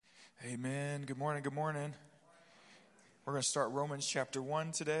Good morning, good morning. We're going to start Romans chapter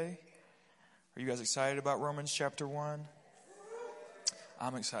 1 today. Are you guys excited about Romans chapter 1?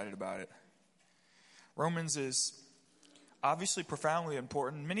 I'm excited about it. Romans is obviously profoundly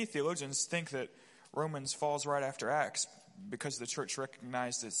important. Many theologians think that Romans falls right after Acts because the church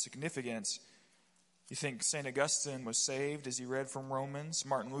recognized its significance. You think St. Augustine was saved as he read from Romans.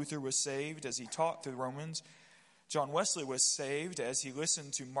 Martin Luther was saved as he taught through Romans. John Wesley was saved as he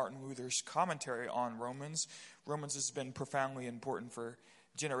listened to Martin Luther's commentary on Romans. Romans has been profoundly important for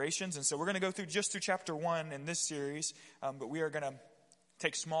generations. And so we're going to go through chapter 1 in this series. But we are going to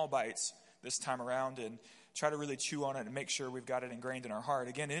take small bites this time around and try to really chew on it and make sure we've got it ingrained in our heart.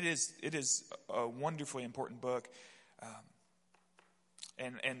 Again, it is a wonderfully important book.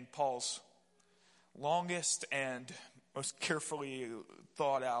 And Paul's longest and most carefully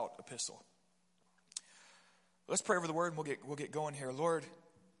thought out epistle. Let's pray over the word and we'll get going here. Lord,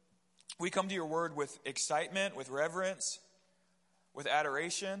 we come to your word with excitement, with reverence, with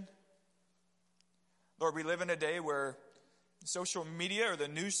adoration. Lord, we live in a day where social media or the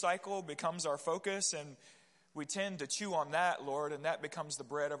news cycle becomes our focus, and we tend to chew on that, Lord, and that becomes the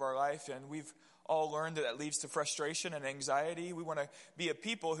bread of our life. And we've all learned that leads to frustration and anxiety. We want to be a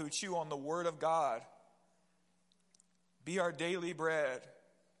people who chew on the word of God. Be our daily bread.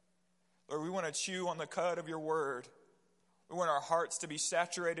 Lord, we want to chew on the cud of your word. We want our hearts to be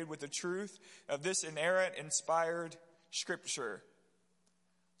saturated with the truth of this inerrant, inspired scripture.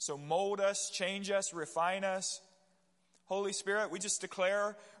 So mold us, change us, refine us. Holy Spirit, we just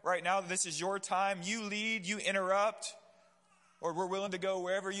declare right now that this is your time. You lead, you interrupt, or we're willing to go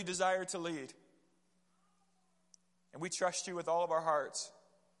wherever you desire to lead. And we trust you with all of our hearts.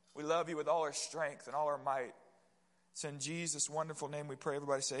 We love you with all our strength and all our might. It's in Jesus' wonderful name we pray.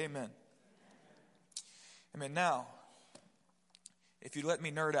 Everybody say amen. Amen. Now, if you let me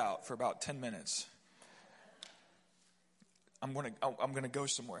nerd out for about 10 minutes, I'm going to go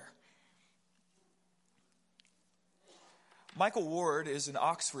somewhere. Michael Ward is an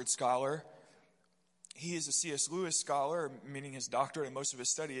Oxford scholar. He is a C.S. Lewis scholar, meaning his doctorate and most of his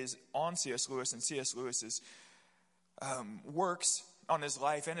study is on C.S. Lewis and C.S. Lewis's works. On his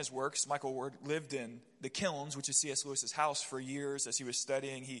life and his works, Michael Ward lived in the Kilns, which is C.S. Lewis's house, for years as he was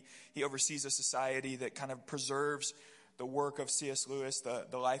studying. He oversees a society that kind of preserves the work of C.S. Lewis,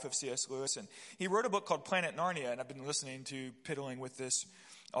 the life of C.S. Lewis. And he wrote a book called Planet Narnia, and I've been listening to, piddling with this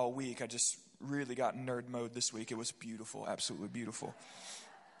all week. I just really got in nerd mode this week. It was beautiful, absolutely beautiful.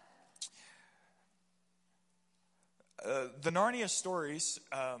 The Narnia stories,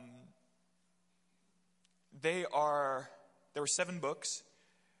 there were 7 books.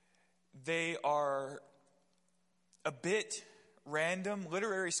 They are a bit random.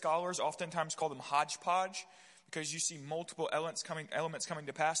 Literary scholars oftentimes call them hodgepodge because you see multiple elements coming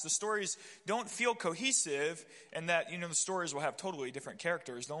to pass. The stories don't feel cohesive in that, the stories will have totally different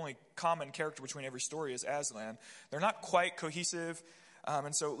characters. The only common character between every story is Aslan. They're not quite cohesive.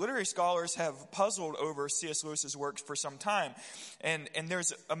 And so literary scholars have puzzled over C.S. Lewis's works for some time. And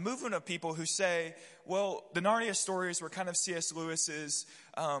there's a movement of people who say, well, the Narnia stories were kind of C.S. Lewis's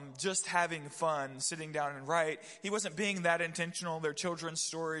just having fun, sitting down and write. He wasn't being that intentional. They're children's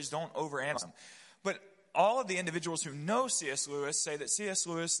stories. Don't overanalyze them. But all of the individuals who know C.S. Lewis say that C.S.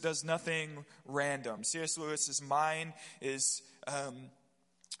 Lewis does nothing random. C.S. Lewis's mind is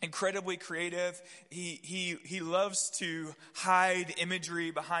incredibly creative. He loves to hide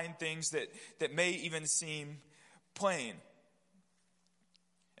imagery behind things that may even seem plain.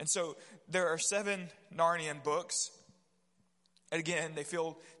 And so there are 7 Narnian books. Again, they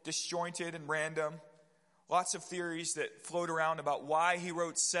feel disjointed and random. Lots of theories that float around about why he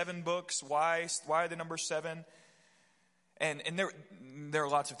wrote 7 books, why the number 7. And there are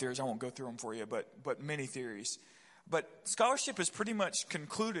lots of theories. I won't go through them for you, but many theories. But scholarship has pretty much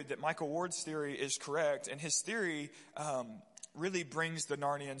concluded that Michael Ward's theory is correct, and his theory really brings the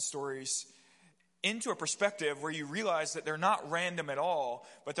Narnian stories into a perspective where you realize that they're not random at all,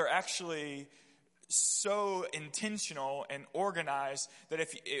 but they're actually so intentional and organized that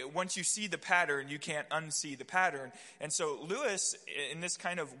once you see the pattern, you can't unsee the pattern. And so Lewis, in this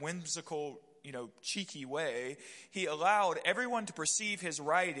kind of whimsical, cheeky way, he allowed everyone to perceive his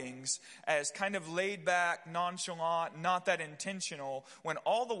writings as kind of laid back, nonchalant, not that intentional, when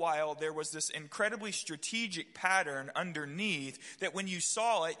all the while there was this incredibly strategic pattern underneath that when you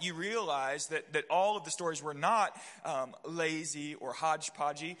saw it, you realized that all of the stories were not lazy or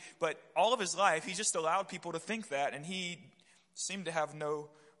hodgepodgey, but all of his life he just allowed people to think that, and he seemed to have no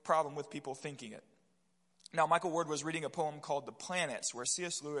problem with people thinking it. Now, Michael Ward was reading a poem called The Planets, where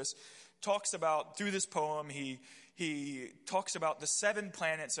C.S. Lewis talks about, through this poem, he talks about the 7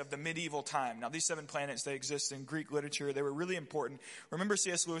 planets of the medieval time. Now, these 7 planets, they exist in Greek literature. They were really important. Remember,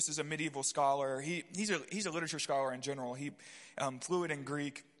 C.S. Lewis is a medieval scholar. He's a literature scholar in general. He fluent in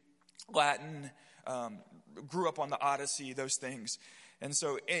Greek, Latin, grew up on the Odyssey, those things. And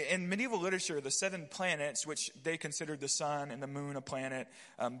so in medieval literature, the 7 planets, which they considered the sun and the moon a planet,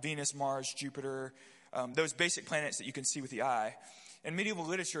 Venus, Mars, Jupiter, those basic planets that you can see with the eye. In medieval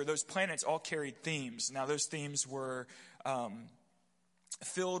literature, those planets all carried themes. Now, those themes were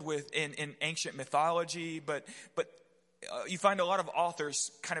filled with in ancient mythology, but you find a lot of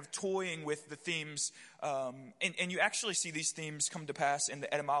authors kind of toying with the themes, and you actually see these themes come to pass in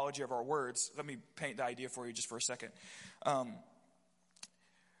the etymology of our words. Let me paint the idea for you just for a second.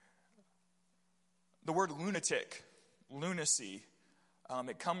 The word lunatic, lunacy,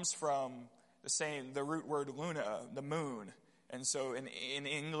 it comes from the root word luna, the moon. And so in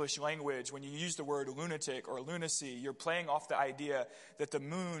English language, when you use the word lunatic or lunacy, you're playing off the idea that the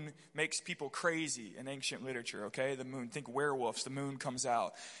moon makes people crazy in ancient literature, okay? The moon, think werewolves, the moon comes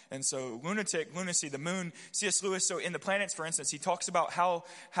out. And so lunatic, lunacy, the moon, C.S. Lewis, so in The Planets, for instance, he talks about how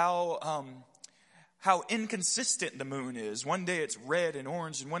inconsistent the moon is. One day it's red and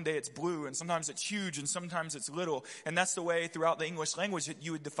orange, and one day it's blue, and sometimes it's huge, and sometimes it's little. And that's the way throughout the English language that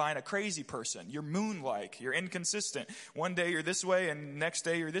you would define a crazy person. You're moon-like. You're inconsistent. One day you're this way, and next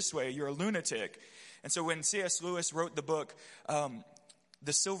day you're this way. You're a lunatic. And so when C.S. Lewis wrote the book,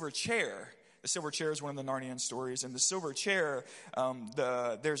 The Silver Chair is one of the Narnian stories. And The Silver Chair,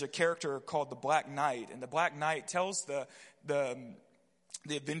 there's a character called the Black Knight. And the Black Knight tells the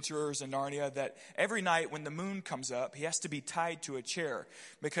adventurers in Narnia that every night when the moon comes up, he has to be tied to a chair,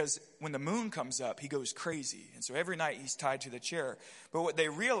 because when the moon comes up, he goes crazy. And so every night he's tied to the chair. But what they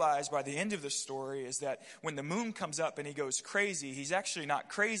realize by the end of the story is that when the moon comes up and he goes crazy, he's actually not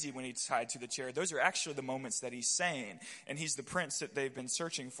crazy when he's tied to the chair. Those are actually the moments that he's sane. And he's the prince that they've been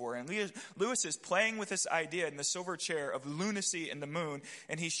searching for. And Lewis is playing with this idea in The Silver Chair of lunacy and the moon.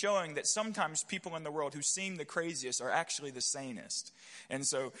 And he's showing that sometimes people in the world who seem the craziest are actually the sanest. And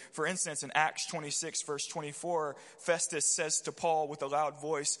so, for instance, in Acts 26, verse 24, Festus says to Paul with a loud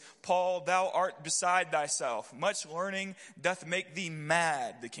voice, "Paul, thou art beside thyself. Much learning doth make thee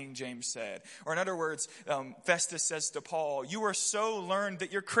mad," the King James said. Or in other words, Festus says to Paul, "You are so learned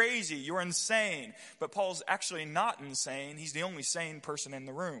that you're crazy, you're insane." But Paul's actually not insane. He's the only sane person in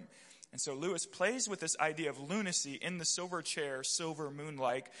the room. And so Lewis plays with this idea of lunacy in The Silver Chair, silver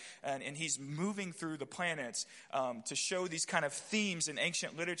moon-like, and he's moving through the planets to show these kind of themes in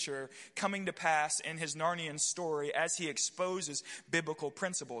ancient literature coming to pass in his Narnian story as he exposes biblical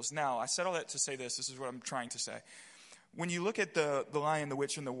principles. Now, I said all that to say this. This is what I'm trying to say. When you look at The Lion, the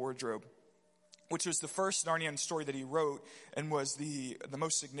Witch, and the Wardrobe, which was the first Narnian story that he wrote and was the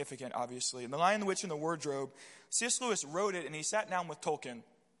most significant, obviously. And The Lion, the Witch, and the Wardrobe, C.S. Lewis wrote it, and he sat down with Tolkien,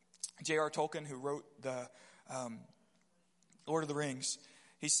 J.R. Tolkien, who wrote the Lord of the Rings.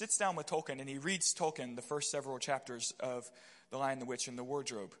 He sits down with Tolkien and he reads Tolkien the first several chapters of The Lion, the Witch, and the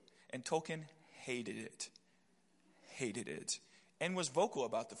Wardrobe. And Tolkien hated it, and was vocal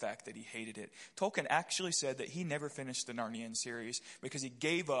about the fact that he hated it. Tolkien actually said that he never finished the Narnian series because he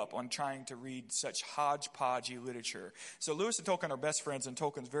gave up on trying to read such hodgepodgey literature. So Lewis and Tolkien are best friends, and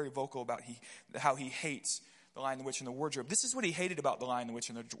Tolkien's very vocal about how he hates The Lion, the Witch, and the Wardrobe. This is what he hated about The Lion, the Witch,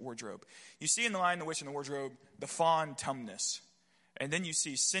 and the Wardrobe. You see in The Lion, the Witch, and the Wardrobe the fawn tumnus. And then you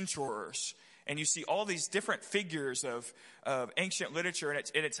see centaurs. And you see all these different figures of ancient literature. And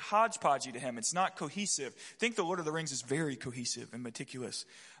it's hodgepodgey to him. It's not cohesive. I think The Lord of the Rings is very cohesive and meticulous.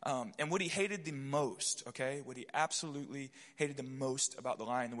 And what he hated the most, okay, what he absolutely hated the most about The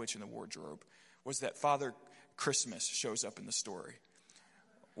Lion, the Witch, and the Wardrobe was that Father Christmas shows up in the story.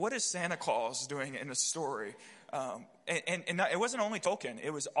 What is Santa Claus doing in the story? And it wasn't only Tolkien.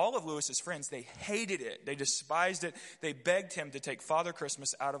 It was all of Lewis's friends. They hated it. They despised it. They begged him to take Father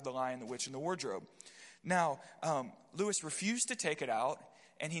Christmas out of The Lion, the Witch, and the Wardrobe. Now, Lewis refused to take it out,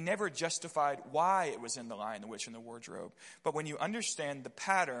 and he never justified why it was in The Lion, the Witch, and the Wardrobe. But when you understand the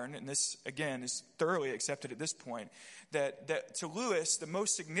pattern, and this, again, is thoroughly accepted at this point, that to Lewis, the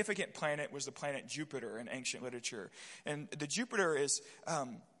most significant planet was the planet Jupiter in ancient literature. And the Jupiter is...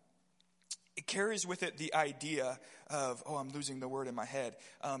 it carries with it the idea of, I'm losing the word in my head.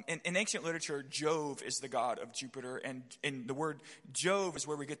 In ancient literature, Jove is the god of Jupiter, and the word Jove is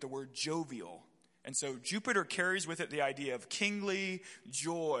where we get the word jovial. And so Jupiter carries with it the idea of kingly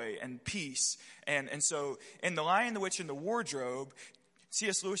joy and peace. And so in The Lion, the Witch, and the Wardrobe,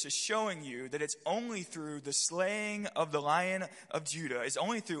 C.S. Lewis is showing you that it's only through the slaying of the Lion of Judah, it's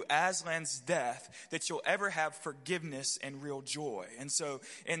only through Aslan's death that you'll ever have forgiveness and real joy. And so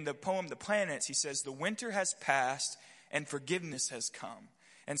in the poem The Planets, he says, the winter has passed and forgiveness has come.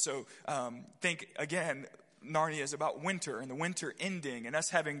 And so think again, Narnia is about winter and the winter ending and us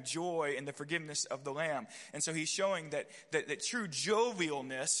having joy in the forgiveness of the Lamb. And so he's showing that true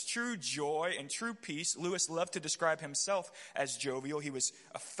jovialness, true joy, and true peace. Lewis loved to describe himself as jovial. He was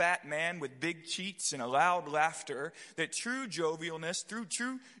a fat man with big cheeks and a loud laughter. That true jovialness, through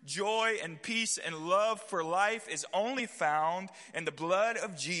true joy and peace and love for life is only found in the blood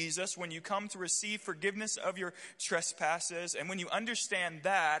of Jesus when you come to receive forgiveness of your trespasses. And when you understand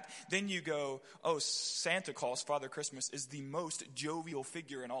that, then you go, oh, Santa Claus, Father Christmas, is the most jovial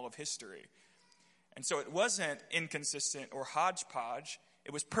figure in all of history. And so it wasn't inconsistent or hodgepodge.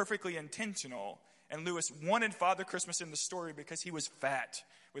 It was perfectly intentional. And Lewis wanted Father Christmas in the story because he was fat,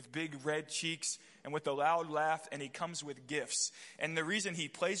 with big red cheeks and with a loud laugh, and he comes with gifts. And the reason he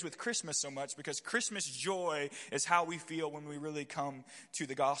plays with Christmas so much, because Christmas joy is how we feel when we really come to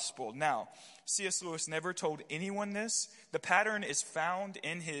the gospel. Now, C.S. Lewis never told anyone this. The pattern is found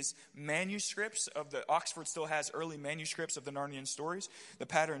in his manuscripts Oxford still has early manuscripts of the Narnian stories. The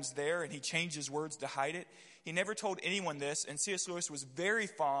pattern's there, and he changes words to hide it. He never told anyone this, and C.S. Lewis was very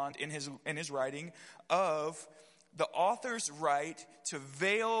fond in his writing of the author's right to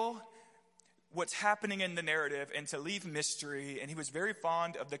veil what's happening in the narrative and to leave mystery. And he was very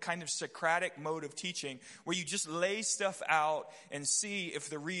fond of the kind of Socratic mode of teaching where you just lay stuff out and see if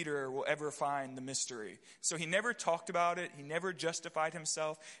the reader will ever find the mystery. So he never talked about it. He never justified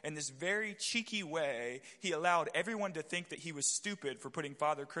himself. In this very cheeky way, he allowed everyone to think that he was stupid for putting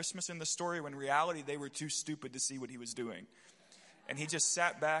Father Christmas in the story when in reality they were too stupid to see what he was doing. And he just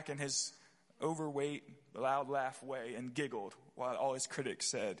sat back in his overweight, loud laugh way and giggled while all his critics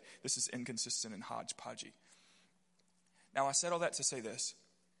said, this is inconsistent and hodgepodgey. Now, I said all that to say this.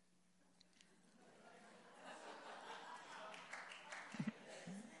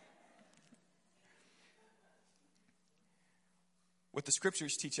 What the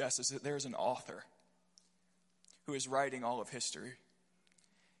scriptures teach us is that there's an author who is writing all of history.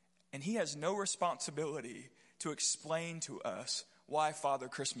 And he has no responsibility to explain to us why Father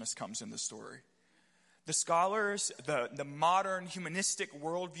Christmas comes in the story. The scholars, the modern humanistic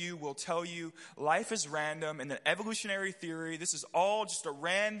worldview will tell you life is random, and the evolutionary theory, this is all just a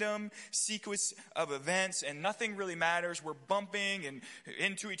random sequence of events and nothing really matters. We're bumping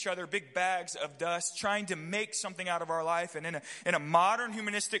into each other, big bags of dust, trying to make something out of our life. And in a modern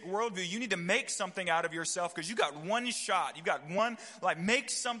humanistic worldview, you need to make something out of yourself because you got one shot. You got one life. Make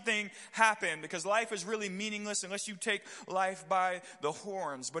something happen because life is really meaningless unless you take life by the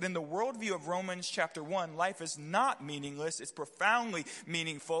horns. But in the worldview of Romans chapter 1, life is not meaningless. It's profoundly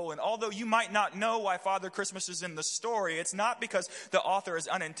meaningful. And although you might not know why Father Christmas is in the story, it's not because the author is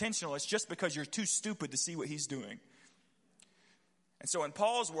unintentional. It's just because you're too stupid to see what he's doing. And so in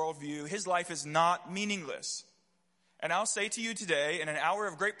Paul's worldview, his life is not meaningless. And I'll say to you today, in an hour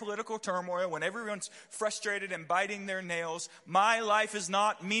of great political turmoil, when everyone's frustrated and biting their nails, my life is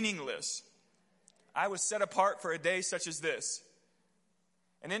not meaningless. I was set apart for a day such as this.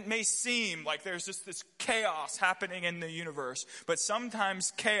 And it may seem like there's just this chaos happening in the universe, but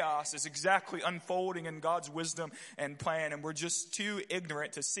sometimes chaos is exactly unfolding in God's wisdom and plan, and we're just too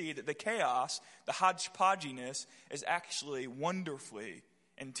ignorant to see that the chaos, the hodgepodginess, is actually wonderfully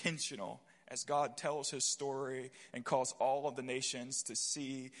intentional as God tells his story and calls all of the nations to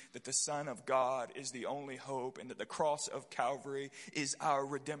see that the Son of God is the only hope, and that the cross of Calvary is our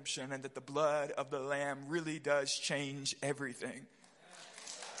redemption, and that the blood of the Lamb really does change everything.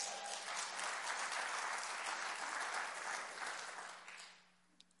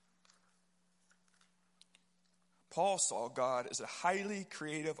 Paul saw God as a highly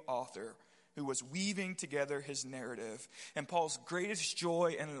creative author who was weaving together his narrative. And Paul's greatest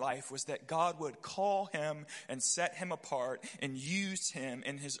joy in life was that God would call him and set him apart and use him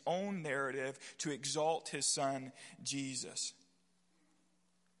in his own narrative to exalt his son, Jesus.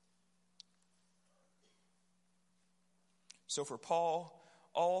 So for Paul,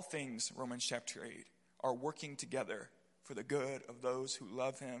 all things, Romans chapter 8, are working together for the good of those who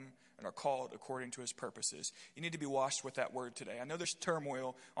love him and are called according to his purposes. You need to be washed with that word today. I know there's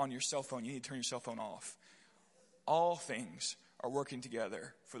turmoil on your cell phone. You need to turn your cell phone off. All things are working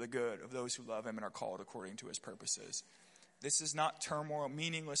together for the good of those who love him and are called according to his purposes. This is not turmoil,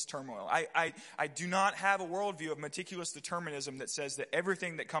 meaningless turmoil. I do not have a worldview of meticulous determinism that says that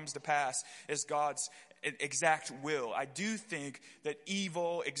everything that comes to pass is God's exact will. I do think that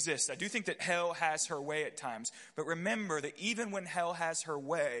evil exists. I do think that hell has her way at times. But remember that even when hell has her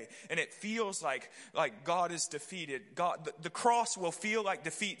way and it feels like God is defeated, the cross will feel like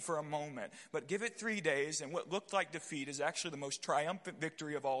defeat for a moment. But give it 3 days and what looked like defeat is actually the most triumphant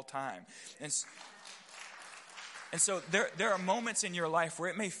victory of all time. And so there are moments in your life where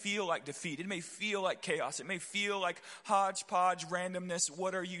it may feel like defeat. It may feel like chaos. It may feel like hodgepodge, randomness.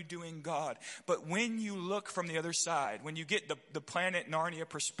 What are you doing, God? But when you look from the other side, when you get the planet Narnia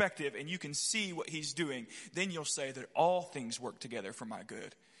perspective and you can see what he's doing, then you'll say that all things work together for my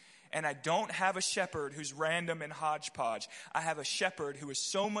good. And I don't have a shepherd who's random and hodgepodge. I have a shepherd who is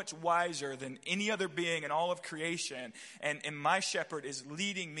so much wiser than any other being in all of creation. And my shepherd is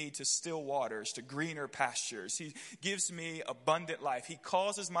leading me to still waters, to greener pastures. He gives me abundant life. He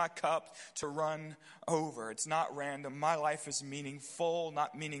causes my cup to run over. It's not random. My life is meaningful,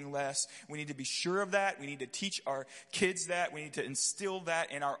 not meaningless. We need to be sure of that. We need to teach our kids that. We need to instill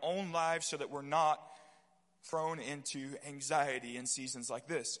that in our own lives so that we're not thrown into anxiety in seasons like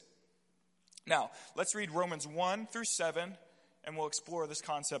this. Now, let's read Romans 1 through 7, and we'll explore this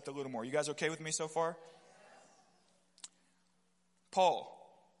concept a little more. You guys okay with me so far? Paul,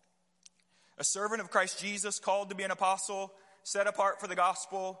 a servant of Christ Jesus, called to be an apostle, set apart for the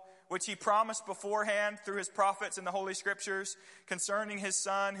gospel, which he promised beforehand through his prophets in the Holy Scriptures, concerning his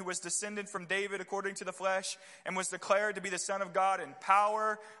Son, who was descended from David according to the flesh, and was declared to be the Son of God in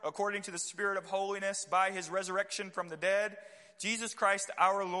power, according to the Spirit of holiness, by his resurrection from the dead, Jesus Christ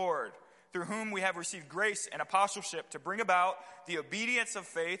our Lord, through whom we have received grace and apostleship to bring about the obedience of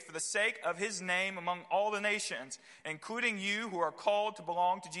faith for the sake of his name among all the nations, including you who are called to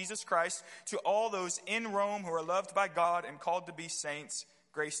belong to Jesus Christ, to all those in Rome who are loved by God and called to be saints,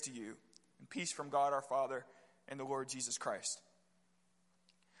 grace to you, and peace from God our Father and the Lord Jesus Christ.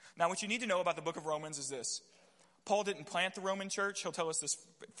 Now, what you need to know about the book of Romans is this. Paul didn't plant the Roman church. He'll tell us this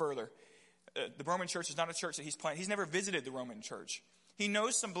further. The Roman church is not a church that he's planted. He's never visited the Roman church. He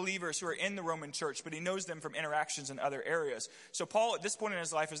knows some believers who are in the Roman church, but he knows them from interactions in other areas. So Paul, at this point in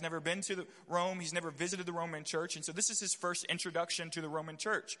his life, has never been to Rome. He's never visited the Roman church. And so this is his first introduction to the Roman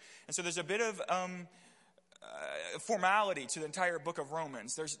church. And so there's a bit of formality to the entire book of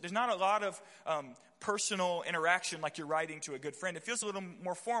Romans. There's not a lot of personal interaction like you're writing to a good friend. It feels a little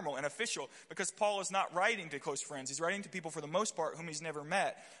more formal and official because Paul is not writing to close friends. He's writing to people for the most part whom he's never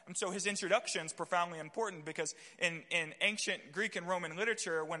met. And so his introduction is profoundly important because in ancient Greek and Roman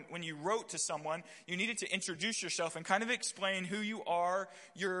literature, when you wrote to someone, you needed to introduce yourself and kind of explain who you are,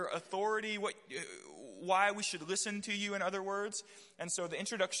 your authority, why we should listen to you, in other words. And so the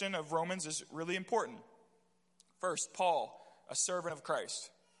introduction of Romans is really important. First, Paul, a servant of Christ.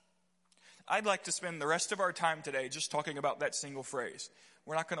 I'd like to spend the rest of our time today just talking about that single phrase.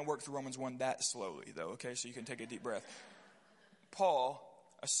 We're not going to work through Romans 1 that slowly, though, okay? So you can take a deep breath. Paul,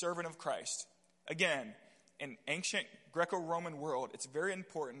 a servant of Christ. Again, in ancient Greco-Roman world, it's very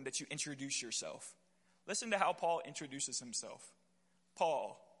important that you introduce yourself. Listen to how Paul introduces himself.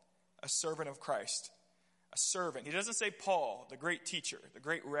 Paul, a servant of Christ. A servant. He doesn't say Paul, the great teacher, the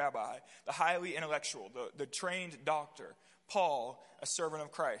great rabbi, the highly intellectual, the trained doctor. Paul, a servant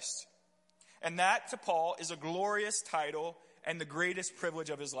of Christ. And that to Paul is a glorious title and the greatest privilege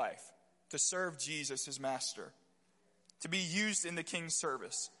of his life. To serve Jesus, his master. To be used in the king's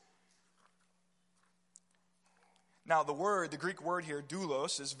service. Now the Greek word here,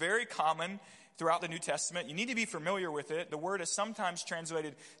 doulos, is very common throughout the New Testament. You need to be familiar with it. The word is sometimes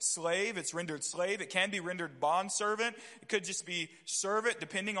translated slave. It's rendered slave. It can be rendered bondservant. It could just be servant,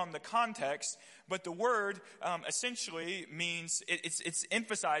 depending on the context. But the word essentially means, it's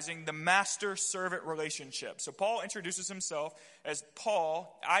emphasizing the master-servant relationship. So Paul introduces himself as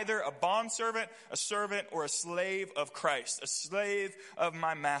Paul, either a bondservant, a servant, or a slave of Christ, a slave of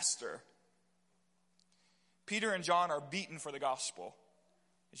my master. Peter and John are beaten for the gospel,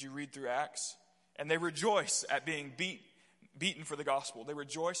 as you read through Acts. And they rejoice at being beaten for the gospel. They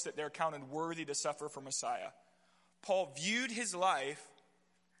rejoice that they're counted worthy to suffer for Messiah. Paul viewed his life,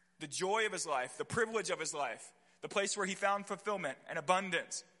 the joy of his life, the privilege of his life, the place where he found fulfillment and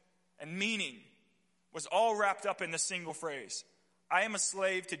abundance and meaning, was all wrapped up in this single phrase. I am a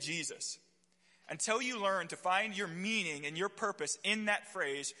slave to Jesus. Until you learn to find your meaning and your purpose in that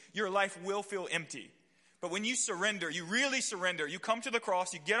phrase, your life will feel empty. But when you surrender, you really surrender, you come to the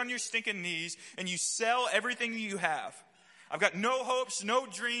cross, you get on your stinking knees, and you sell everything you have. I've got no hopes, no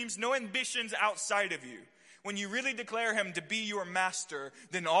dreams, no ambitions outside of you. When you really declare him to be your master,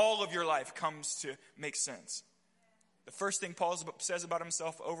 then all of your life comes to make sense. The first thing Paul says about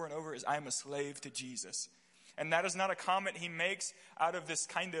himself over and over is, I am a slave to Jesus. And that is not a comment he makes out of this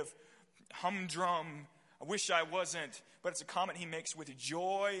kind of humdrum, I wish I wasn't, but it's a comment he makes with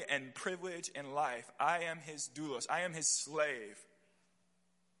joy and privilege in life. I am his doulos. I am his slave.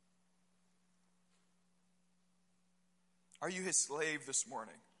 Are you his slave this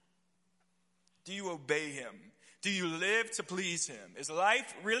morning? Do you obey him? Do you live to please him? Is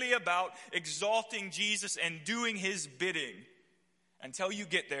life really about exalting Jesus and doing his bidding? Until you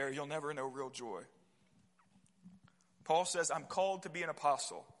get there, you'll never know real joy. Paul says, I'm called to be an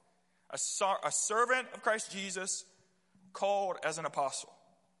apostle, a servant of Christ Jesus, called as an apostle.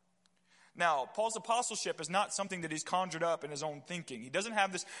 Now, Paul's apostleship is not something that he's conjured up in his own thinking. He doesn't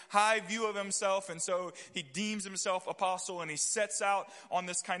have this high view of himself, and so he deems himself apostle, and he sets out on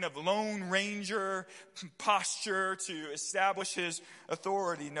this kind of Lone Ranger posture to establish his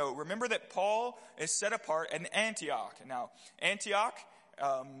authority. No, remember that Paul is set apart in Antioch. Now, Antioch,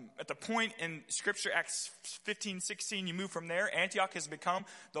 at the point in Scripture, Acts 15, 16, you move from there. Antioch has become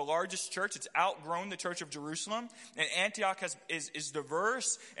the largest church. It's outgrown the church of Jerusalem. And Antioch is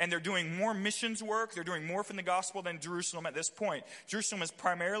diverse, and they're doing more missions work. They're doing more from the gospel than Jerusalem at this point. Jerusalem is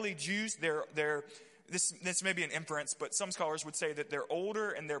primarily Jews. This may be an inference, but some scholars would say that they're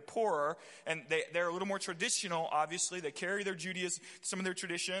older and they're poorer, and they're a little more traditional, obviously. They carry their Judaism, some of their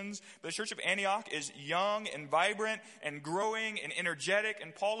traditions. But the church of Antioch is young and vibrant and growing and energetic,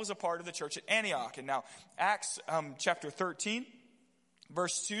 and Paul is a part of the church at Antioch. And now, Acts chapter 13,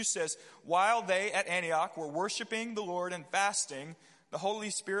 verse 2 says, while they at Antioch were worshiping the Lord and fasting, the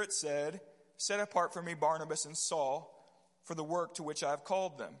Holy Spirit said, set apart for me Barnabas and Saul for the work to which I have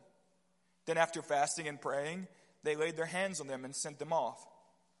called them. Then after fasting and praying, they laid their hands on them and sent them off.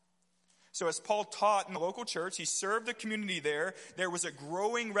 So as Paul taught in the local church, he served the community there. There was a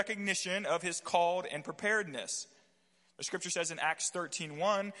growing recognition of his called and preparedness. The scripture says in Acts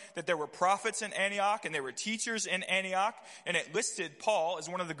 13:1 that there were prophets in Antioch and there were teachers in Antioch, and it listed Paul as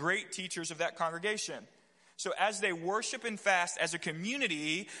one of the great teachers of that congregation. So as they worship and fast as a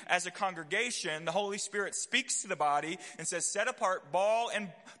community, as a congregation, the Holy Spirit speaks to the body and says, set apart Paul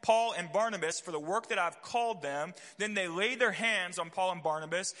and Barnabas for the work that I've called them. Then they lay their hands on Paul and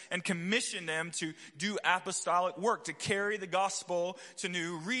Barnabas and commission them to do apostolic work, to carry the gospel to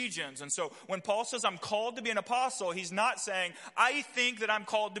new regions. And so when Paul says, I'm called to be an apostle, he's not saying, I think that I'm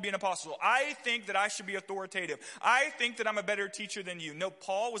called to be an apostle. I think that I should be authoritative. I think that I'm a better teacher than you. No,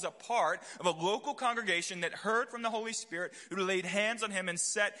 Paul was a part of a local congregation that heard from the Holy Spirit, who laid hands on him and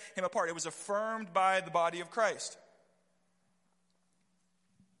set him apart. It was affirmed by the body of Christ.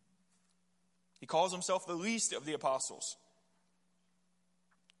 He calls himself the least of the apostles.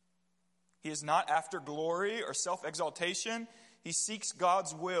 He is not after glory or self-exaltation. He seeks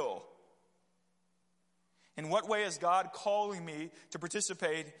God's will. In what way is God calling me to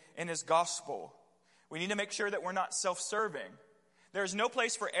participate in his gospel? We need to make sure that we're not self-serving. There's no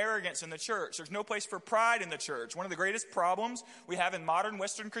place for arrogance in the church. There's no place for pride in the church. One of the greatest problems we have in modern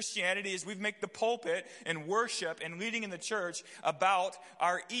Western Christianity is we've made the pulpit and worship and leading in the church about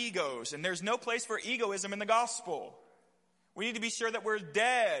our egos. And there's no place for egoism in the gospel. We need to be sure that we're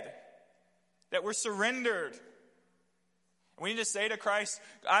dead, that we're surrendered. We need to say to Christ,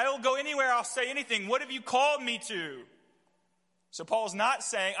 I'll go anywhere, I'll say anything. What have you called me to? So Paul's not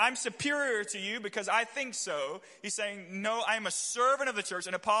saying, I'm superior to you because I think so. He's saying, no, I'm a servant of the church,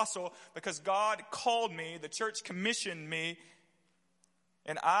 an apostle, because God called me, the church commissioned me,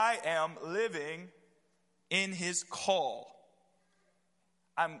 and I am living in his call.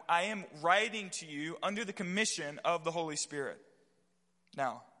 I am writing to you under the commission of the Holy Spirit.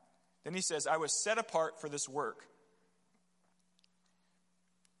 Now, then he says, I was set apart for this work.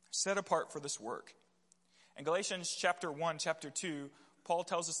 Set apart for this work. In Galatians chapter 1, chapter 2, Paul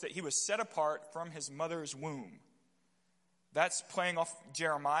tells us that he was set apart from his mother's womb. That's playing off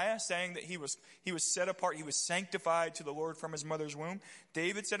Jeremiah, saying that he was set apart, he was sanctified to the Lord from his mother's womb.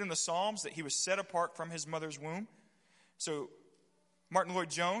 David said in the Psalms that he was set apart from his mother's womb. So Martin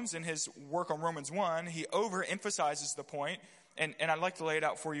Lloyd-Jones, in his work on Romans 1, he overemphasizes the point, and I'd like to lay it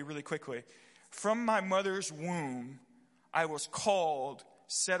out for you really quickly. From my mother's womb, I was called,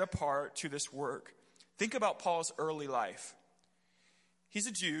 set apart to this work. Think about Paul's early life. He's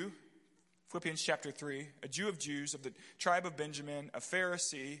a Jew, Philippians chapter 3, a Jew of Jews of the tribe of Benjamin, a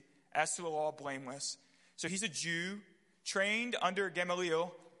Pharisee, as to the law, blameless. So he's a Jew, trained under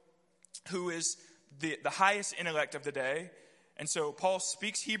Gamaliel, who is the highest intellect of the day. And so Paul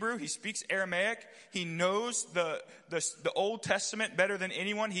speaks Hebrew, he speaks Aramaic, he knows the Old Testament better than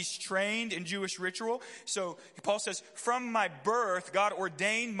anyone, he's trained in Jewish ritual. So Paul says, from my birth, God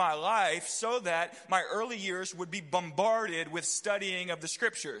ordained my life so that my early years would be bombarded with studying of the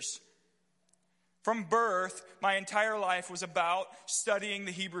scriptures. From birth, my entire life was about studying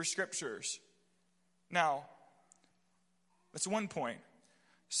the Hebrew Scriptures. Now, that's one point.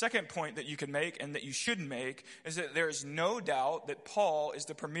 Second point that you can make and that you should make is that there is no doubt that Paul is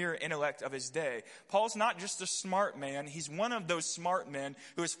the premier intellect of his day. Paul's not just a smart man. He's one of those smart men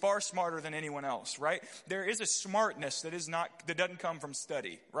who is far smarter than anyone else, right? There is a smartness that doesn't come from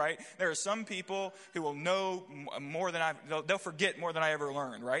study, right? There are some people who will know more than they'll forget more than I ever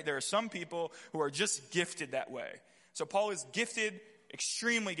learned, right? There are some people who are just gifted that way. So Paul is gifted,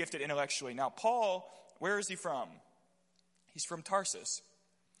 extremely gifted intellectually. Now, Paul, where is he from? He's from Tarsus.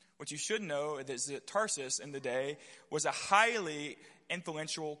 What you should know is that Tarsus in the day was a highly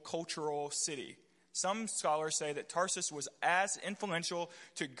influential cultural city. Some scholars say that Tarsus was as influential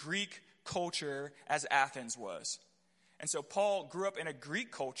to Greek culture as Athens was. And so Paul grew up in a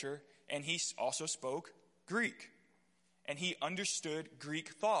Greek culture, and he also spoke Greek. And he understood Greek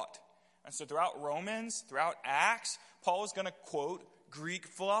thought. And so throughout Romans, throughout Acts, Paul is going to quote Greek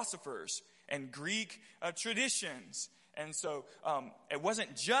philosophers and Greek traditions. And so it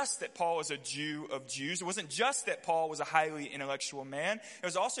wasn't just that Paul was a Jew of Jews. It wasn't just that Paul was a highly intellectual man. It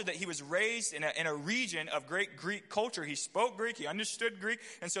was also that he was raised in a region of great Greek culture. He spoke Greek. He understood Greek.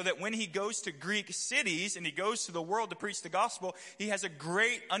 And so that when he goes to Greek cities and he goes to the world to preach the gospel, he has a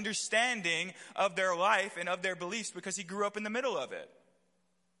great understanding of their life and of their beliefs because he grew up in the middle of it.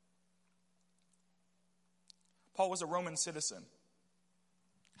 Paul was a Roman citizen.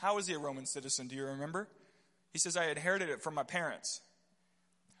 How was he a Roman citizen? Do you remember? He says, I inherited it from my parents.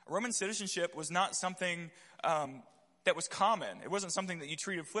 Roman citizenship was not something that was common. It wasn't something that you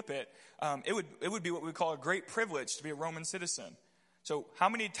treated flippant. It would be what we would call a great privilege to be a Roman citizen. So how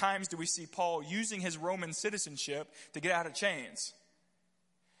many times do we see Paul using his Roman citizenship to get out of chains?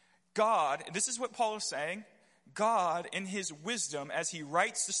 God, this is what Paul is saying, God, in his wisdom, as he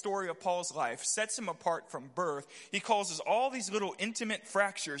writes the story of Paul's life, sets him apart from birth. He causes all these little intimate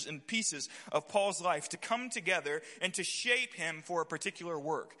fractures and pieces of Paul's life to come together and to shape him for a particular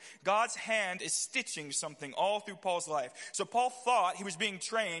work. God's hand is stitching something all through Paul's life. So Paul thought he was being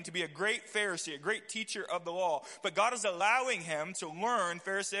trained to be a great Pharisee, a great teacher of the law. But God is allowing him to learn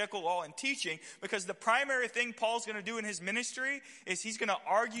Pharisaical law and teaching because the primary thing Paul's going to do in his ministry is he's going to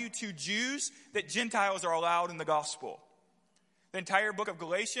argue to Jews that Gentiles are allowed in the gospel. The entire book of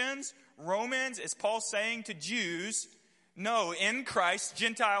Galatians, Romans, is Paul saying to Jews, no, in Christ,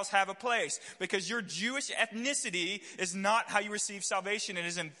 Gentiles have a place because your Jewish ethnicity is not how you receive salvation. It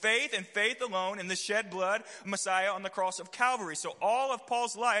is in faith and faith alone in the shed blood of Messiah on the cross of Calvary. So all of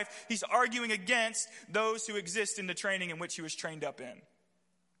Paul's life, he's arguing against those who exist in the training in which he was trained up in.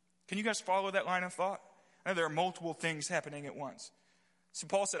 Can you guys follow that line of thought? I know there are multiple things happening at once. So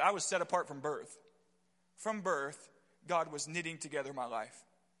Paul said, I was set apart from birth. From birth, God was knitting together my life.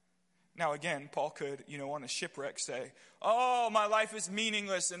 Now again, Paul could, on a shipwreck say, oh, my life is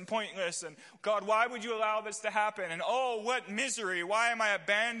meaningless and pointless. And God, why would you allow this to happen? And oh, what misery. Why am I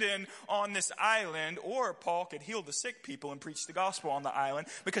abandoned on this island? Or Paul could heal the sick people and preach the gospel on the island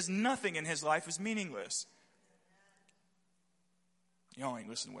because nothing in his life is meaningless. Y'all ain't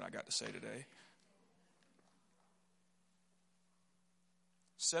listening to what I got to say today.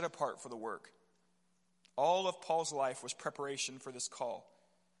 Set apart for the work. All of Paul's life was preparation for this call.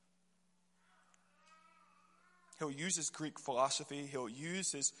 He'll use his Greek philosophy. He'll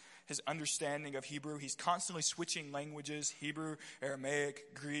use his understanding of Hebrew. He's constantly switching languages, Hebrew,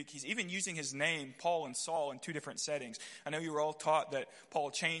 Aramaic, Greek. He's even using his name, Paul and Saul, in two different settings. I know you were all taught that Paul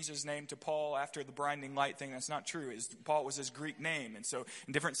changed his name to Paul after the blinding light thing. That's not true. Paul was his Greek name. And so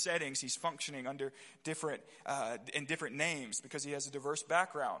in different settings, he's functioning under different names because he has a diverse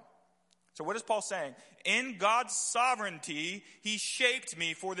background. So what is Paul saying? In God's sovereignty, he shaped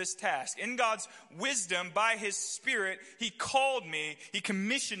me for this task. In God's wisdom, by his Spirit, he called me, he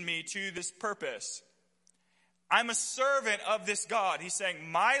commissioned me to this purpose. I'm a servant of this God. He's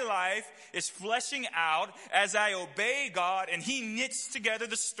saying my life is fleshing out as I obey God, and he knits together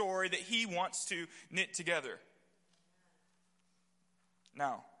the story that he wants to knit together.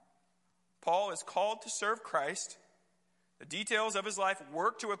 Now, Paul is called to serve Christ. The details of his life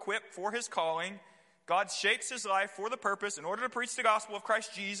work to equip for his calling. God shapes his life for the purpose in order to preach the gospel of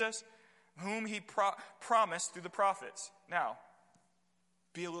Christ Jesus, whom he promised through the prophets. Now,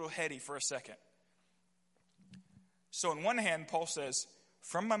 be a little heady for a second. So on one hand, Paul says,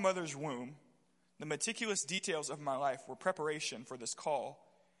 from my mother's womb, the meticulous details of my life were preparation for this call.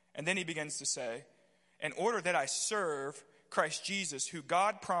 And then he begins to say, in order that I serve Christ Jesus, who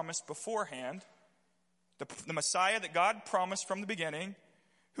God promised beforehand, the Messiah that God promised from the beginning,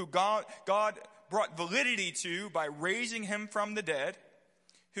 who God brought validity to by raising him from the dead,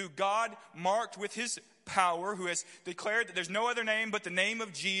 who God marked with his power, who has declared that there's no other name but the name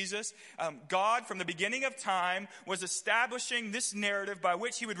of Jesus. God, from the beginning of time, was establishing this narrative by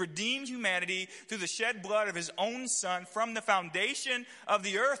which he would redeem humanity through the shed blood of his own Son. From the foundation of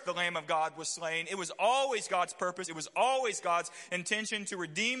the earth, the Lamb of God was slain. It was always God's purpose. It was always God's intention to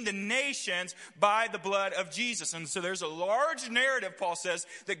redeem the nations by the blood of Jesus. And so there's a large narrative, Paul says,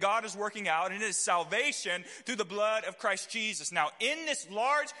 that God is working out, and it is salvation through the blood of Christ Jesus. Now, in this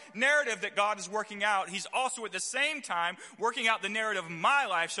large narrative that God is working out, he's also at the same time working out the narrative of my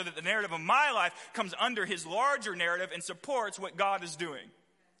life so that the narrative of my life comes under his larger narrative and supports what God is doing.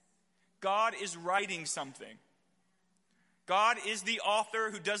 God is writing something. God is the author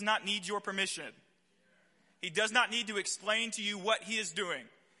who does not need your permission. He does not need to explain to you what he is doing.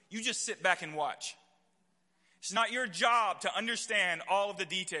 You just sit back and watch. It's not your job to understand all of the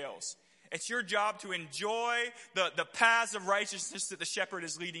details. It's your job to enjoy the paths of righteousness that the shepherd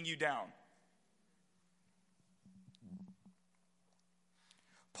is leading you down.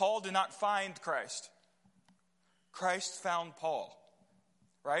 Paul did not find Christ. Christ found Paul,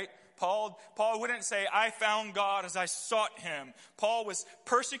 right? Paul wouldn't say, I found God as I sought him. Paul was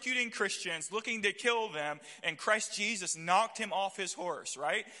persecuting Christians, looking to kill them, and Christ Jesus knocked him off his horse,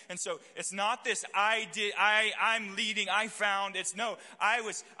 right? And so it's not this, I'm leading, I found. It's no, I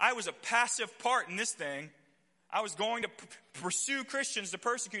was a passive part in this thing. I was going to pursue Christians to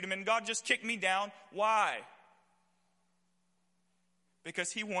persecute them, and God just kicked me down. Why?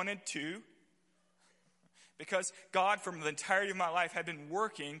 Because he wanted to. Because God, from the entirety of my life, had been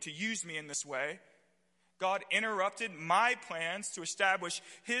working to use me in this way. God interrupted my plans to establish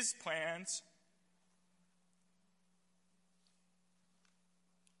his plans.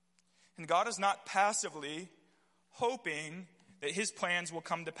 And God is not passively hoping that his plans will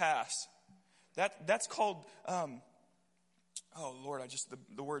come to pass. That's called, oh Lord,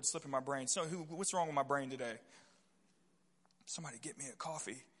 the word slipped in my brain. So what's wrong with my brain today? Somebody get me a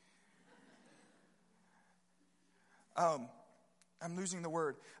coffee. I'm losing the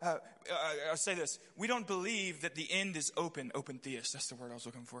word. I'll say this. We don't believe that the end is open theists. That's the word I was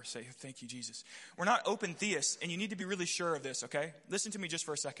looking for. Say, thank you, Jesus. We're not open theists, and you need to be really sure of this, okay? Listen to me just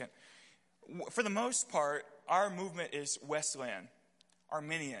for a second. For the most part, our movement is Wesleyan,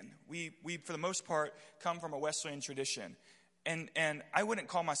 Arminian. We for the most part, come from a Wesleyan tradition. And I wouldn't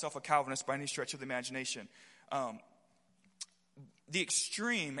call myself a Calvinist by any stretch of the imagination. The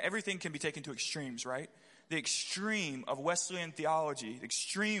extreme, everything can be taken to extremes, right? The extreme of Wesleyan theology, the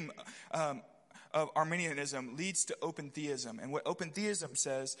extreme of Arminianism leads to open theism. And what open theism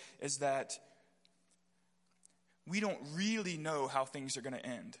says is that we don't really know how things are going to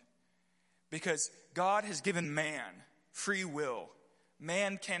end. Because God has given man free will.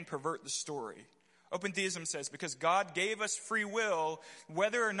 Man can pervert the story. Open theism says because God gave us free will,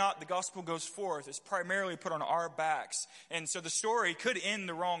 whether or not the gospel goes forth is primarily put on our backs. And so the story could end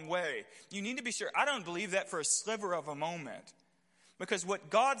the wrong way. You need to be sure. I don't believe that for a sliver of a moment. Because what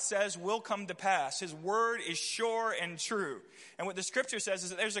God says will come to pass. His word is sure and true. And what the scripture says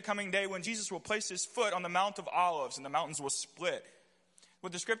is that there's a coming day when Jesus will place his foot on the Mount of Olives and the mountains will split.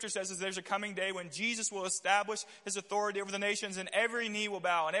 What the scripture says is there's a coming day when Jesus will establish his authority over the nations and every knee will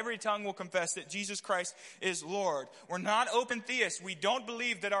bow and every tongue will confess that Jesus Christ is Lord. We're not open theists. We don't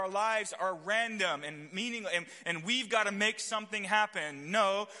believe that our lives are random and meaningless and we've got to make something happen.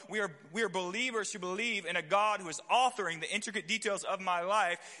 No, we are believers who believe in a God who is authoring the intricate details of my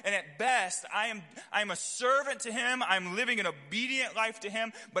life. And at best, I am a servant to him. I'm living an obedient life to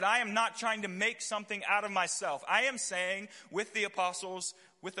him, but I am not trying to make something out of myself. I am saying with the apostles,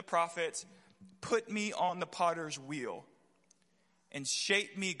 with the prophets, put me on the potter's wheel and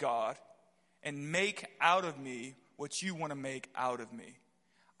shape me, God, and make out of me what you want to make out of me.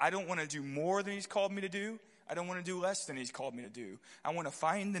 I don't want to do more than he's called me to do. I don't want to do less than he's called me to do. I want to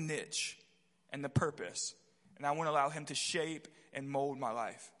find the niche and the purpose, and I want to allow him to shape and mold my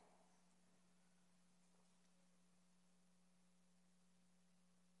life.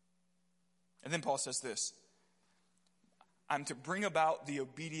 And then Paul says this. I'm to bring about the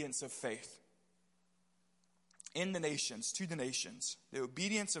obedience of faith in the nations, to the nations. The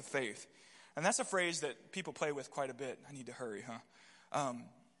obedience of faith. And that's a phrase that people play with quite a bit. I need to hurry, huh?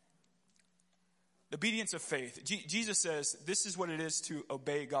 The obedience of faith. Jesus says this is what it is to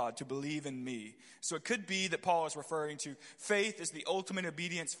obey God, to believe in me. So it could be that Paul is referring to faith is the ultimate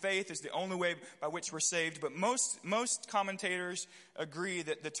obedience. Faith is the only way by which we're saved. But most commentators agree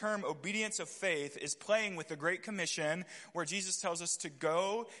that the term obedience of faith is playing with the Great Commission, where Jesus tells us to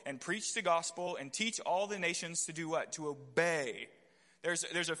go and preach the gospel and teach all the nations to do what? To obey.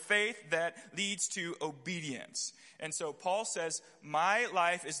 There's a faith that leads to obedience. And so Paul says, my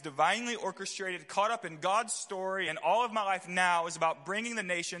life is divinely orchestrated, caught up in God's story, and all of my life now is about bringing the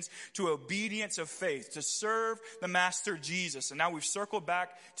nations to obedience of faith, to serve the Master Jesus. And now we've circled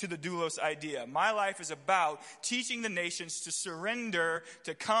back to the doulos idea. My life is about teaching the nations to surrender,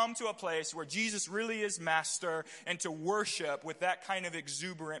 to come to a place where Jesus really is Master, and to worship with that kind of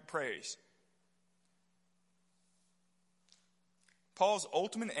exuberant praise. Paul's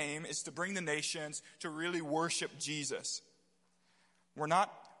ultimate aim is to bring the nations to really worship Jesus. We're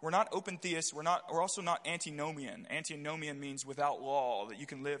not open theists. We're also not antinomian. Antinomian means without law, that you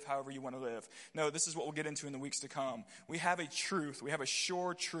can live however you want to live. No, this is what we'll get into in the weeks to come. We have a truth. We have a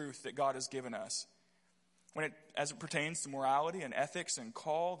sure truth that God has given us. As it pertains to morality and ethics and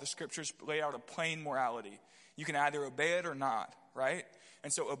call, the scriptures lay out a plain morality. You can either obey it or not, right?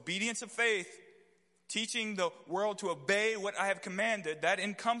 And so obedience of faith, teaching the world to obey what I have commanded, that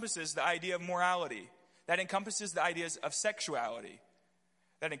encompasses the idea of morality. That encompasses the ideas of sexuality.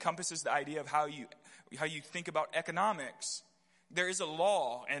 That encompasses the idea of how you think about economics. There is a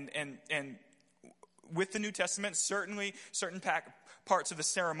law, and with the New Testament, certainly certain parts of the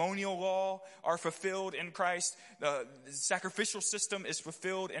ceremonial law are fulfilled in Christ. The sacrificial system is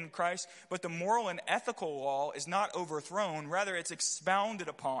fulfilled in Christ. But the moral and ethical law is not overthrown. Rather, it's expounded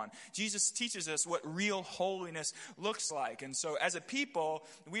upon. Jesus teaches us what real holiness looks like. And so as a people,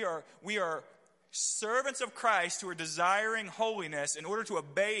 we are servants of Christ who are desiring holiness in order to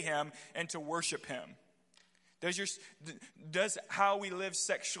obey him and to worship him. Does how we live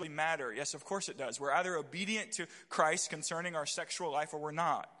sexually matter? Yes, of course it does. We're either obedient to Christ concerning our sexual life or we're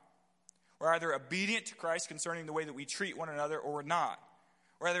not. We're either obedient to Christ concerning the way that we treat one another or we're not.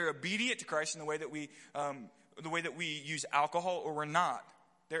 We're either obedient to Christ in the way that we use alcohol or we're not.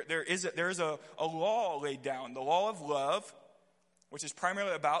 There is a law laid down, the law of love, which is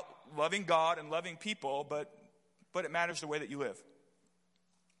primarily about loving God and loving people, but it matters the way that you live.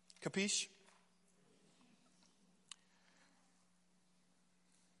 Capiche?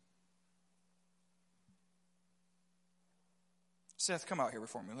 Seth, come out here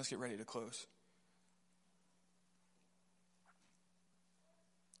before me. Let's get ready to close.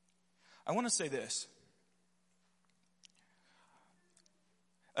 I want to say this.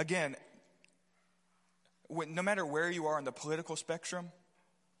 Again, no matter where you are on the political spectrum,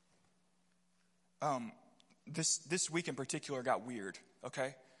 this week in particular got weird,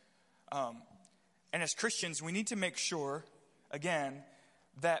 okay? And as Christians, we need to make sure, again,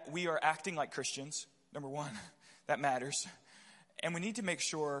 that we are acting like Christians, number one. That matters. And we need to make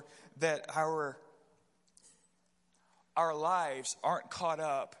sure that our lives aren't caught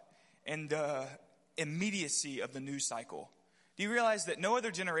up in the immediacy of the news cycle. Do you realize that no other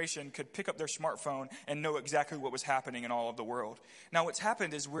generation could pick up their smartphone and know exactly what was happening in all of the world? Now, what's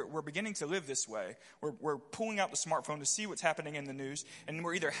happened is we're beginning to live this way. We're pulling out the smartphone to see what's happening in the news, and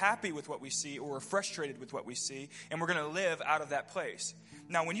we're either happy with what we see or we're frustrated with what we see, and we're going to live out of that place.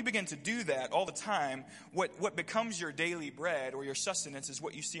 Now, when you begin to do that all the time, what becomes your daily bread or your sustenance is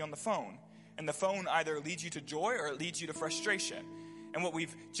what you see on the phone. And the phone either leads you to joy or it leads you to frustration. And what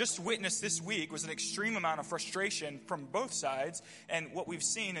we've just witnessed this week was an extreme amount of frustration from both sides. And what we've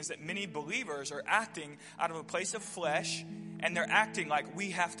seen is that many believers are acting out of a place of flesh, and they're acting like we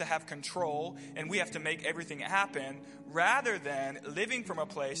have to have control and we have to make everything happen, rather than living from a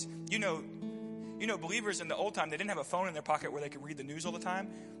place, you know, believers in the old time, they didn't have a phone in their pocket where they could read the news all the time.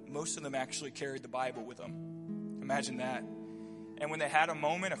 Most of them actually carried the Bible with them. Imagine that. And when they had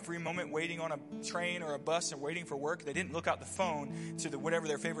a free moment waiting on a train or a bus and waiting for work, they didn't look out the phone to whatever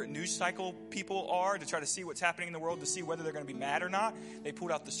their favorite news cycle people are to try to see what's happening in the world, to see whether they're going to be mad or not. They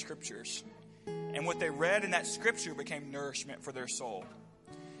pulled out the scriptures. And what they read in that scripture became nourishment for their soul.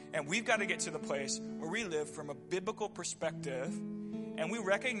 And we've got to get to the place where we live from a biblical perspective, and we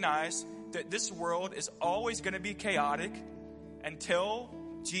recognize that this world is always going to be chaotic until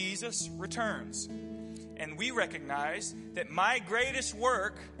Jesus returns. And we recognize that my greatest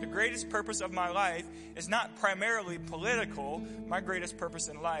work, the greatest purpose of my life, is not primarily political. My greatest purpose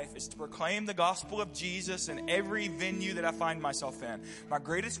in life is to proclaim the gospel of Jesus in every venue that I find myself in. My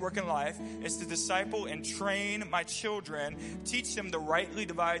greatest work in life is to disciple and train my children, teach them to rightly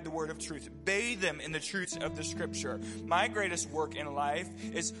divide the word of truth, bathe them in the truths of the scripture. My greatest work in life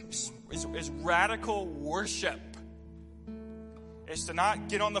is radical worship. is to not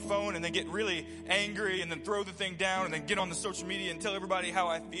get on the phone and then get really angry and then throw the thing down and then get on the social media and tell everybody how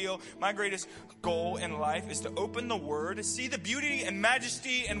I feel. My greatest goal in life is to open the Word, see the beauty and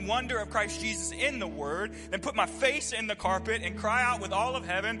majesty and wonder of Christ Jesus in the Word, then put my face in the carpet and cry out with all of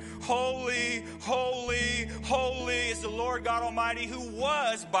heaven, holy, holy, holy is the Lord God Almighty, who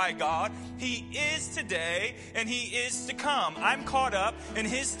was by God. He is today and He is to come. I'm caught up in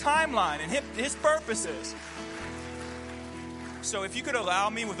His timeline and His purposes. So if you could allow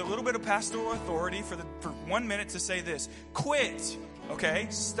me with a little bit of pastoral authority for 1 minute to say this. Quit, okay?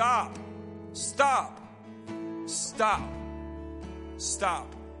 Stop. Stop. Stop.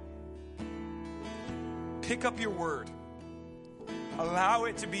 Stop. Pick up your word. Allow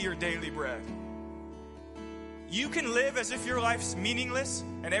it to be your daily bread. You can live as if your life's meaningless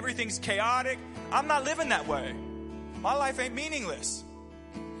and everything's chaotic. I'm not living that way. My life ain't meaningless.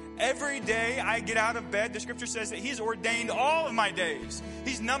 Every day I get out of bed, the scripture says that He's ordained all of my days.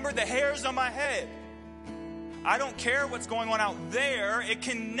 He's numbered the hairs on my head. I don't care what's going on out there. It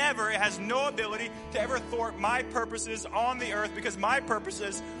has no ability to ever thwart my purposes on the earth, because my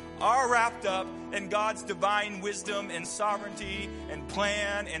purposes are wrapped up in God's divine wisdom and sovereignty and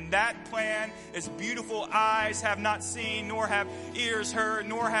plan. And that plan is beautiful eyes have not seen, nor have ears heard,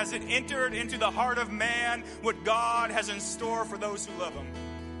 nor has it entered into the heart of man what God has in store for those who love Him.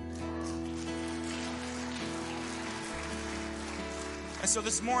 And so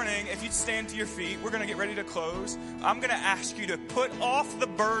this morning, if you'd stand to your feet, we're going to get ready to close. I'm going to ask you to put off the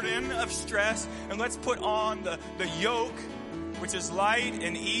burden of stress, and let's put on the yoke, which is light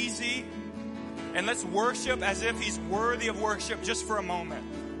and easy. And let's worship as if He's worthy of worship just for a moment.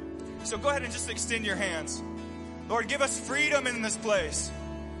 So go ahead and just extend your hands. Lord, give us freedom in this place.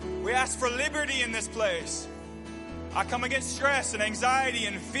 We ask for liberty in this place. I come against stress and anxiety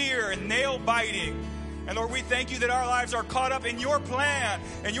and fear and nail biting. And Lord, we thank You that our lives are caught up in Your plan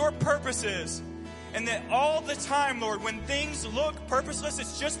and Your purposes. And that all the time, Lord, when things look purposeless,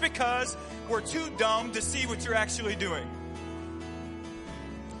 it's just because we're too dumb to see what You're actually doing.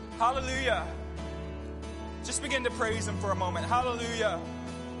 Hallelujah. Just begin to praise Him for a moment. Hallelujah.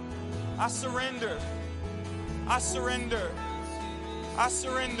 I surrender. I surrender. I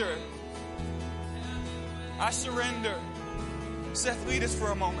surrender. I surrender. Seth, lead us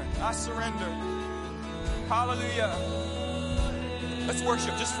for a moment. I surrender. Hallelujah. Let's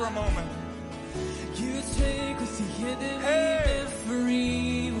worship just for a moment. You take what the enemy meant for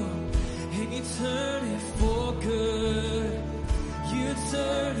evil, and You turn it for good. You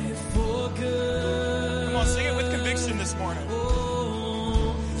turn it for good. Come on, sing it with conviction this morning.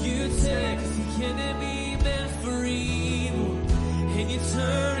 Oh, You take what the enemy meant for evil, and You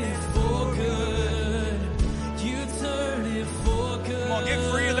turn it for good. You turn it for good. Come on, get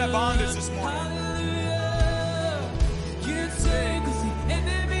free of that bondage this morning.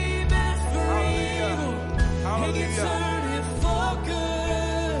 And You turn it for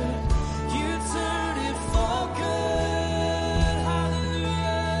good. You turn it for good.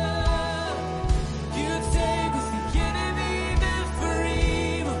 Hallelujah. You take what the enemy meant for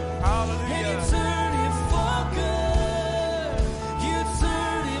evil. Hallelujah. And You turn it for good. You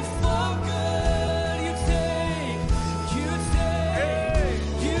turn it for good.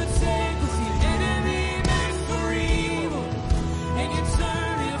 You take what the enemy meant for evil, and You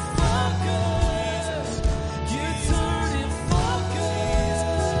turn it for good.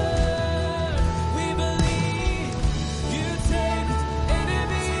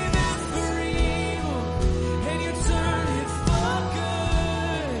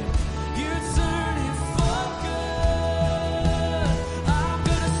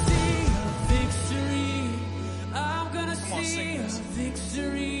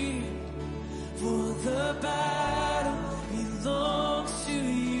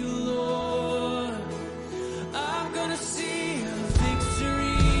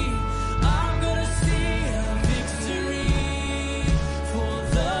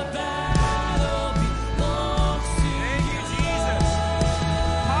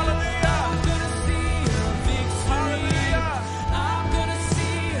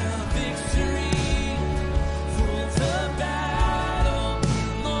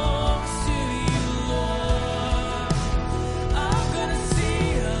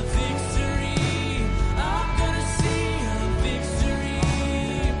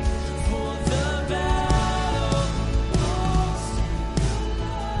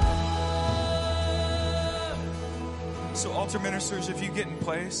 Ministers, if you get in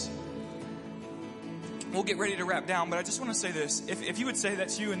place, we'll get ready to wrap down, but I just want to say this. If you would say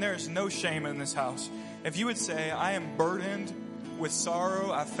that's you, and there is no shame in this house, if you would say, I am burdened with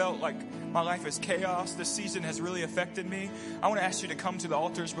sorrow. I felt like my life is chaos. This season has really affected me. I want to ask you to come to the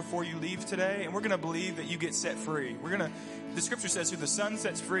altars before you leave today, and we're going to believe that you get set free. The scripture says, who the Son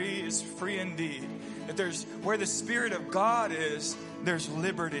sets free is free indeed. That where the Spirit of God is, there's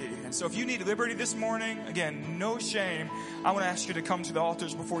liberty. And so if you need liberty this morning, again, no shame, I want to ask you to come to the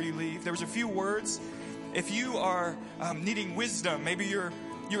altars before you leave. There was a few words. If you are needing wisdom, maybe you're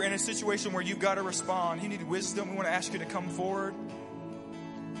in a situation where you've got to respond, you need wisdom, we want to ask you to come forward.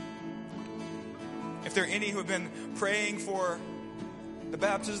 If there are any who have been praying for the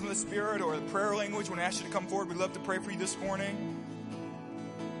baptism of the Spirit or the prayer language, we want to ask you to come forward. We'd love to pray for you this morning.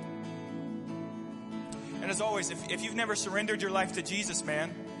 And as always, if you've never surrendered your life to Jesus,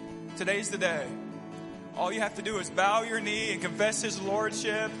 man, today's the day. All you have to do is bow your knee and confess His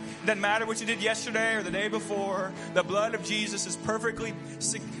Lordship. It doesn't matter what you did yesterday or the day before. The blood of Jesus is perfectly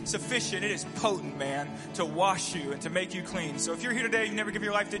sufficient. It is potent, man, to wash you and to make you clean. So if you're here today, you never give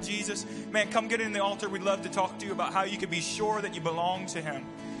your life to Jesus, man, come get in the altar. We'd love to talk to you about how you can be sure that you belong to Him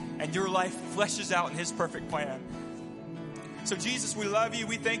and your life fleshes out in His perfect plan. So Jesus, we love you.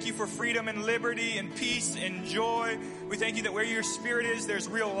 We thank you for freedom and liberty and peace and joy. We thank you that where your Spirit is, there's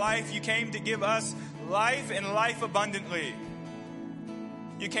real life. You came to give us life and life abundantly.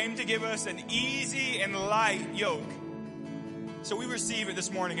 You came to give us an easy and light yoke. So we receive it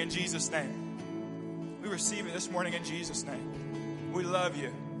this morning in Jesus' name. We receive it this morning in Jesus' name. We love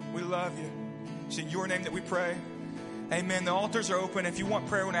you. We love you. It's in your name that we pray. Amen. The altars are open. If you want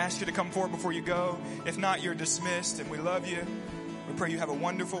prayer, I want to ask you to come forward before you go. If not, you're dismissed, and we love you. We pray you have a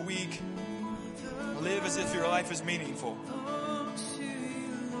wonderful week. Live as if your life is meaningful.